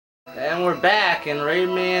And we're back, and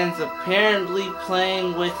Rayman's apparently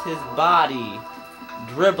playing with his body,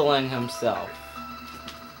 dribbling himself.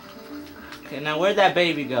 Okay, now where'd that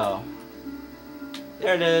baby go?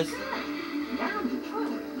 There it is.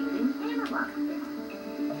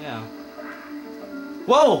 Yeah.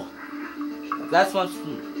 Whoa! That's what.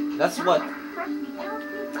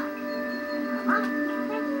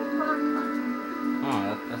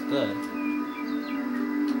 Oh, that's good.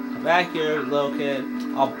 Come back here, little kid.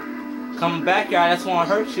 I'll come back here. I just want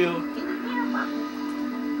to hurt you.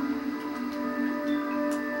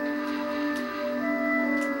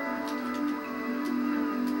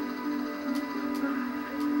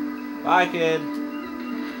 Bye, kid.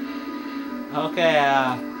 Okay,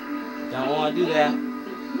 don't want to do that.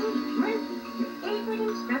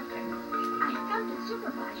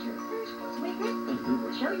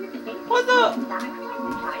 What the?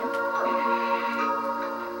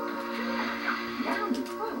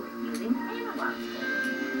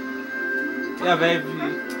 Yeah, baby.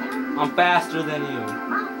 I'm faster than you.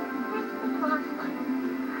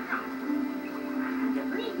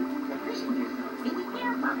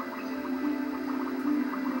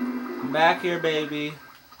 Come back here, baby.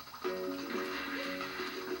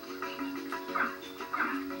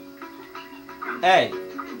 Hey.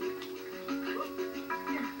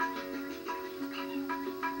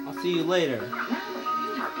 I'll see you later.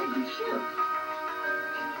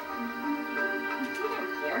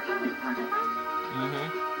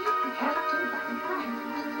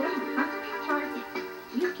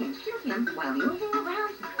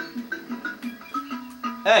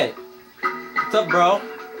 Hey, what's up, bro?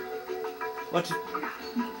 What's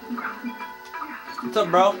up,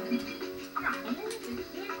 bro?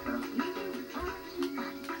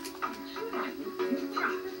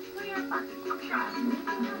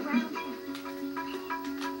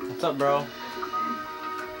 What's up, bro?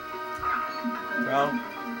 Bro?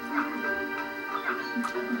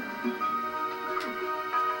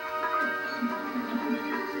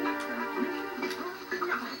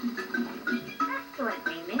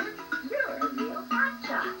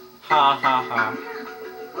 Ha ha ha.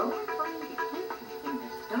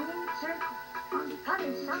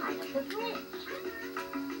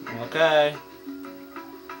 Okay.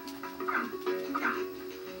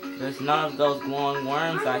 There's none of those glowing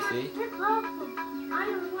worms I see. It's awful. I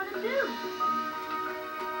don't know what to do.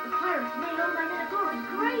 The pirates made all that metaphor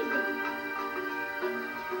crazy.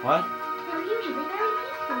 What? They're usually very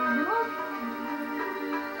peaceful and all.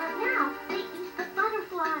 But now they eat the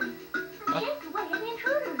butterflies and chase away the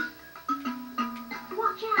intruders.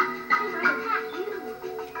 Watch out, they might attack you.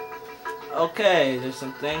 Okay, there's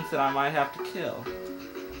some things that I might have to kill.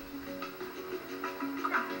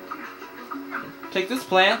 Take this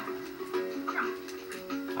plant.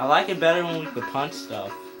 I like it better when we could punch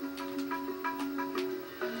stuff.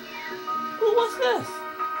 Ooh, what's this?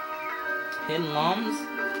 Hidden lums?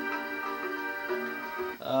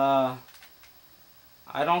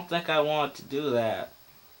 I don't think I want to do that.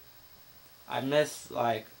 I miss,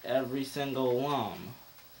 like, every single lum.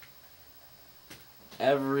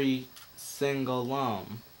 Every single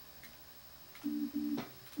lum.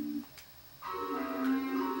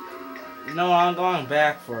 No, I'm going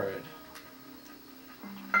back for it.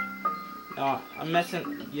 No, I'm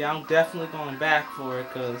missing. Yeah, I'm definitely going back for it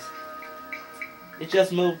because it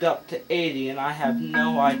just moved up to 80 and I have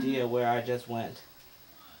no idea where I just went.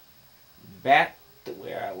 Back to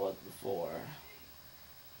where I was before.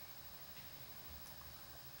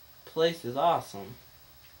 Place is awesome.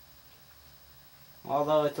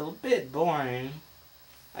 Although it's a bit boring.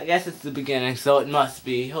 I guess it's the beginning, so it must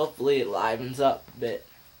be. Hopefully it livens up a bit.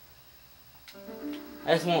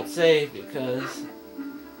 I just won't save because...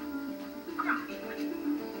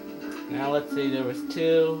 Now let's see, there was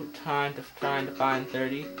 2, trying to find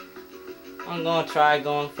 30. I'm gonna try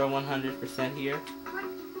going for 100% here.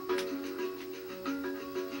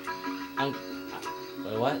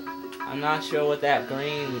 Wait, what? I'm not sure what that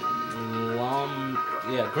green lum...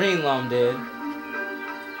 Yeah, green lum did.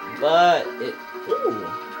 But it... Ooh!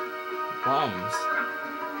 Lums.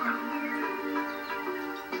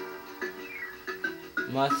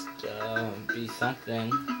 Must be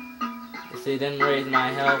something. Let's see, it didn't raise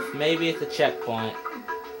my health. Maybe it's a checkpoint.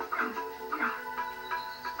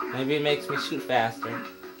 Maybe it makes me shoot faster.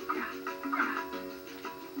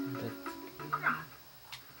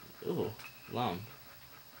 Ooh, lum.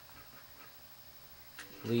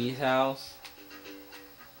 Lee's house.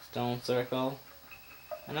 Stone circle.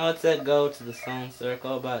 I know it said go to the stone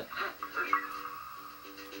circle, but...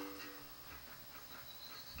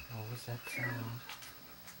 What was that sound?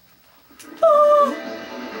 Oh!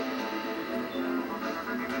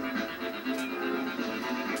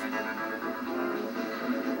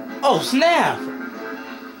 Oh, snap! Thanks,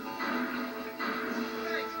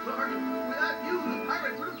 Clark. Without you, the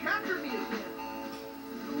pirate would have captured me again.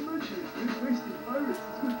 Don't mention it. We've wasted pirates.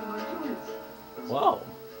 It's good for my joints. Whoa.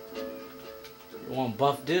 You want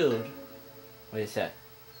buff dude? Wait a sec.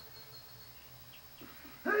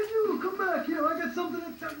 Hey, you, come back here. I got something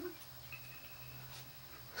to tell you.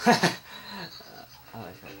 I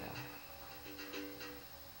like that guy.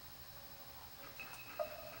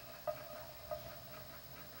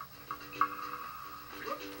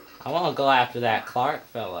 I want to go after that Clark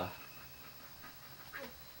fella.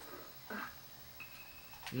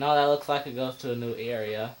 No, that looks like it goes to a new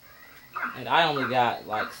area. And I only got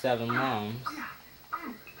like 7 lungs.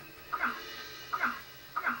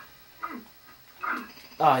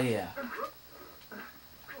 Oh yeah.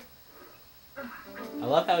 I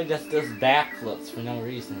love how he just does backflips for no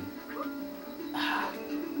reason. I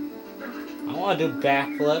want to do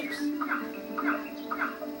backflips.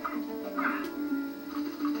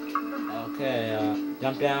 Okay,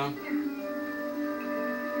 jump down.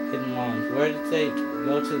 Hidden lungs. Where did it say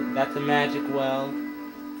go to? That's a magic well.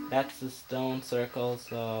 That's the stone circle,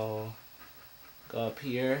 so go up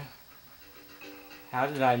here. How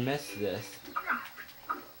did I miss this?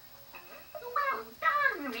 Well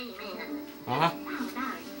done, Rayman. Uh-huh. Wow,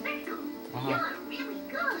 that is circle. Uh-huh. You're really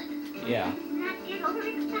good. Yeah. Not get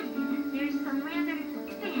overexcited. There's some rather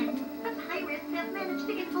bad. The pirates have managed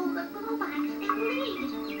to get hold of Glowbox and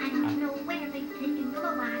Lee. I don't know where they've taken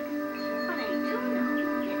Glowbox, but I do know that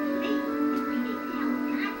Lee is reading tales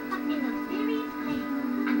not in the fairy's place.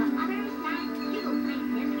 On the other side, you will find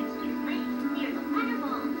the entrance to your place near the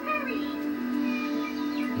waterfall. Hurry!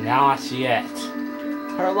 Not yet.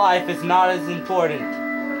 Her life is not as important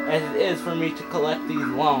as it is for me to collect these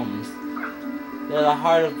lungs. They're the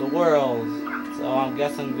heart of the world, so I'm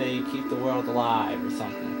guessing they keep the world alive or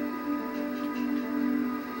something.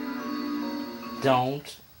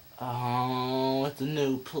 Don't. Oh, it's a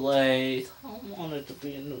new place. I want it to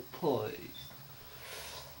be a new place.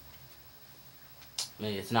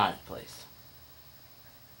 Maybe it's not a place.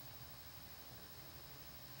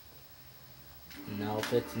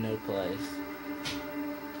 Nope, it's a new place.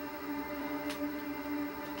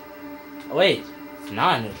 Oh, wait, it's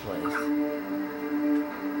not a new place.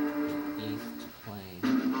 East Plain.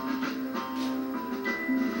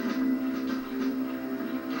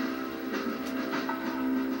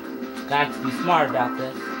 Got to be smart about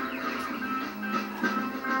this.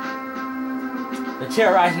 They're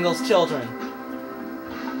terrorizing those children.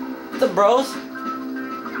 What's up, bros?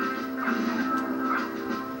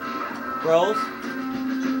 Bros?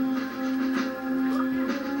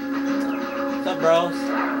 What's up, bros?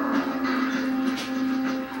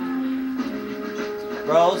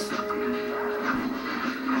 Bros?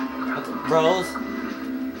 What's up, bros?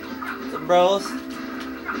 What's up, bros?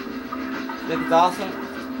 Think it's awesome?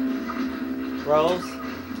 Bros?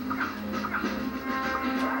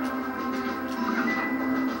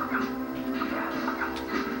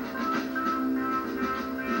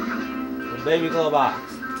 The baby glow box.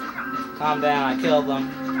 Calm down, I killed them.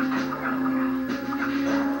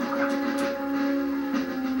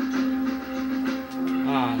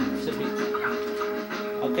 Should be...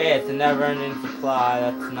 Okay, it's a never-ending supply.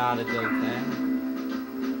 That's not a good thing.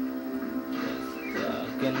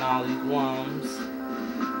 Just getting all these worms.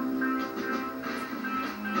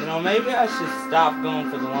 You know, maybe I should stop going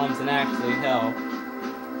for the worms and actually help.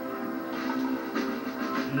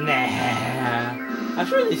 Nah. I'm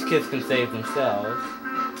sure these kids can save themselves.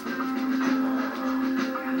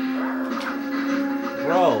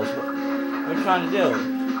 Bros, what are you trying to do?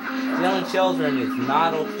 Stealing children is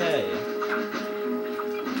not okay.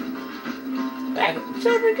 Back,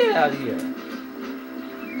 children, get out of here.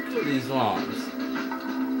 Look at these worms.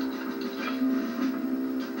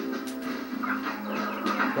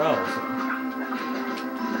 Bros.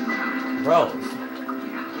 Bros.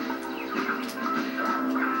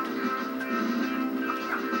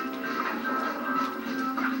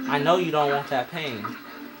 I know you don't want that pain.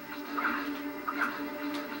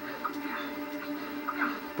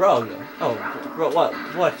 Bro, bro, what?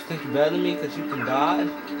 What? You think you're better than me because you can dodge?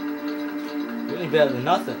 You ain't better than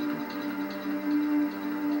nothing.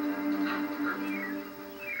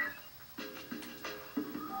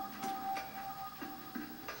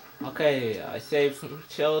 Okay, I saved some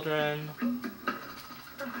children.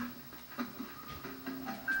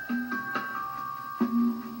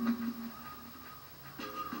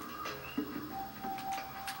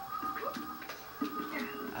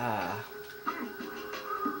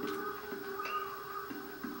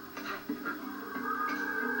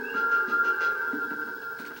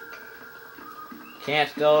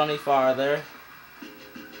 Can't go any farther.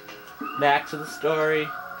 back to the story.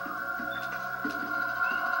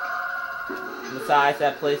 Besides,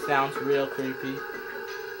 that place sounds real creepy.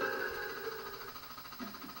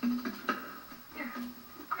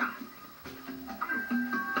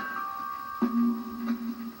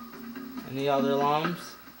 Any other alarms?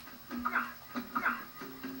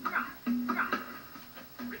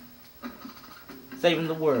 Saving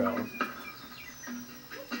the world.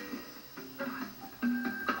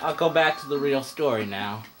 I'll go back to the real story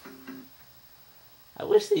now. I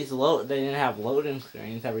wish they didn't have loading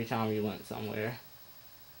screens every time you went somewhere.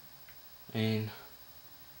 I mean,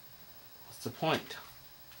 what's the point?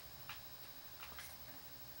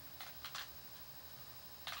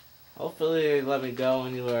 Hopefully they let me go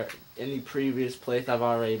any previous place I've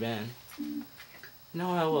already been.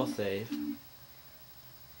 No, I will save.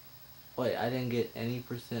 Wait, I didn't get any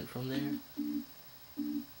percent from there?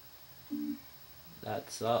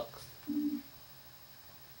 That sucks.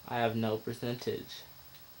 I have no percentage.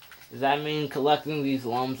 Does that mean collecting these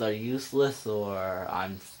lumps are useless, or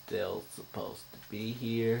I'm still supposed to be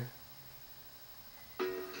here?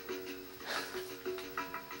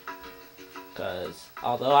 Because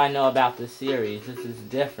although I know about the series, this is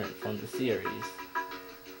different from the series.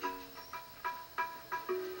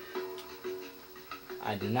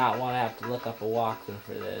 I do not want to have to look up a walkthrough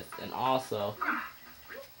for this. And also,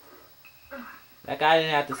 that guy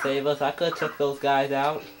didn't have to save us. I could have took those guys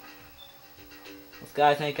out. Those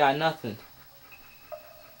guys ain't got nothing.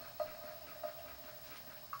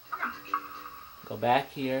 Go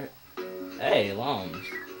back here. Hey, lungs.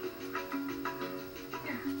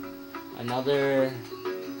 Another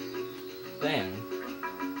thing.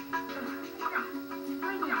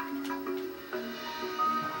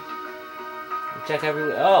 Check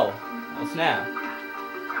everywhere. Oh snap.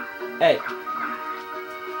 Hey.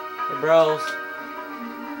 Hey, bros.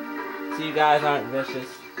 See, you guys aren't vicious.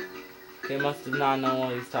 They must have not known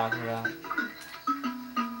what he's talking about.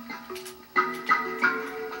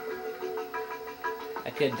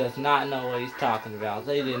 That kid does not know what he's talking about.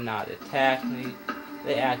 They did not attack me.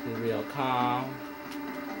 They acted real calm.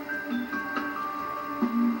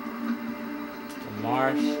 The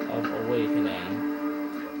March of Awakening.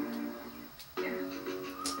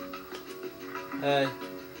 Hey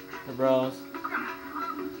bros.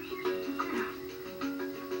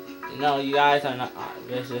 No, you guys are not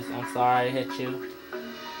vicious. I'm sorry I hit you.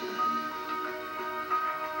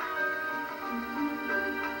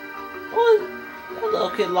 What? That little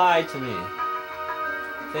kid lied to me.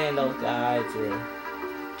 Saying those guys were...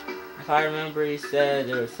 If I remember, he said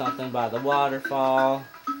there was something by the waterfall.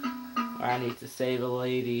 Or I need to save a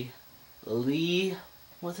lady. Lee?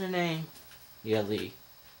 What's her name? Yeah, Lee.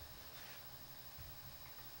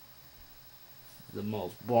 The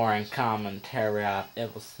most boring commentary I've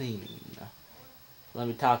ever seen. Let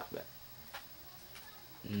me talk about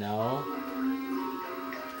it. No.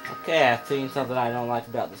 Okay, I've seen something I don't like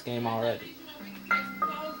about this game already.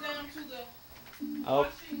 Oh.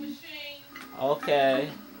 Okay.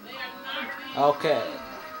 Okay.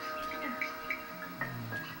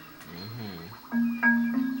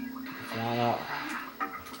 It's not up.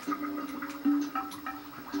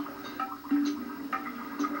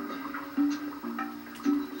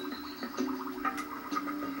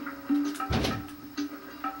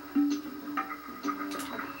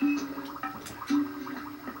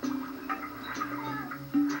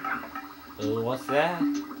 Ooh, what's that?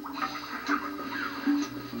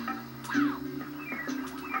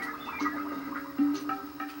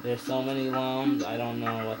 There's so many lums, I don't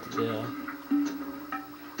know what to do.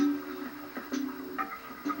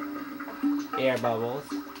 Air bubbles.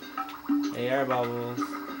 Air bubbles.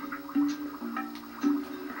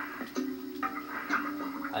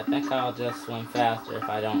 I think I'll just swim faster if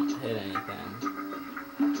I don't hit anything.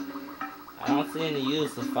 I don't see any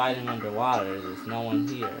use of fighting underwater. There's no one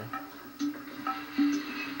here.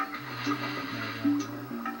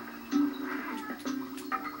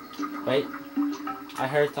 Wait, I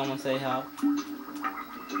heard someone say help.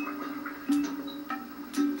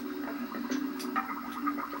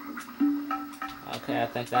 Okay, I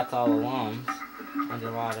think that's all the lungs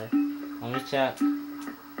underwater. Let me check.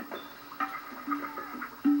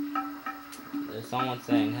 There's someone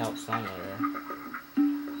saying help somewhere.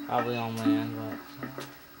 Probably on land, but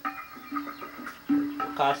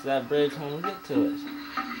we'll cross that bridge when we get to it.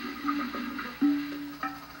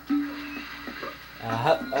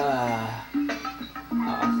 Awesome.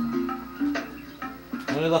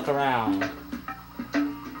 Let me look around.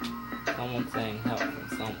 Someone's saying help from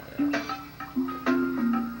somewhere.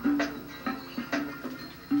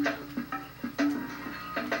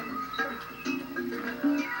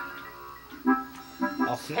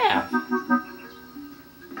 snap.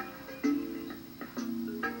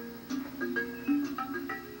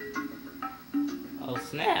 Oh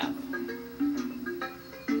snap.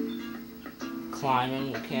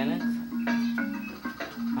 Climbing mechanics?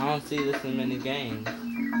 I don't see this in many games.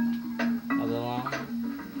 Other long.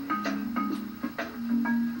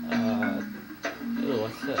 Ooh,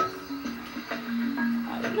 what's this?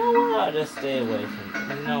 You know what? I'll just stay away from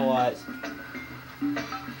it. You know what?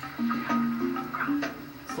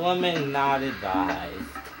 Swimming not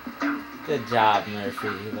advised. Good job, Murphy,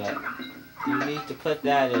 but you need to put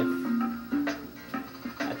that if...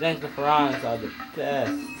 I think the piranhas are the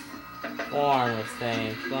best form of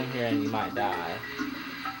saying swim here and you might die.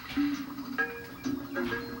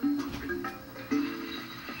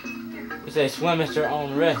 You say swim at your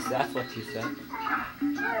own risk, that's what you say.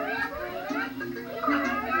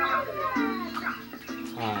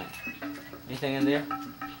 Alright. Anything in there?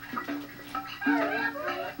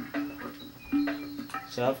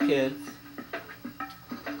 Shut up, kids.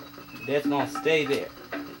 That's gonna stay there.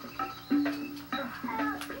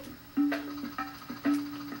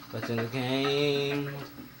 What's in the game?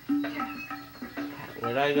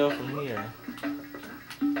 Where'd I go from here?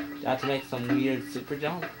 Do I have to make some weird super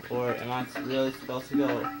jump? Or am I really supposed to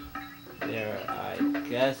go there? I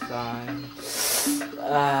guess I'm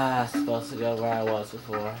supposed to go where I was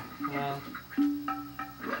before. Well,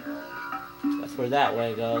 that's where that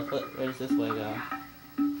way goes. Where does this way go?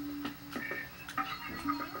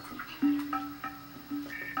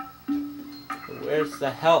 Where's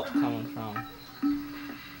the help coming from?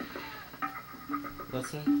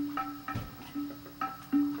 Listen.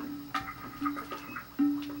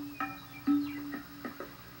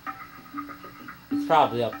 It's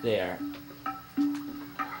probably up there.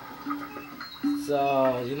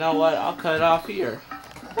 So, you know what? I'll cut it off here.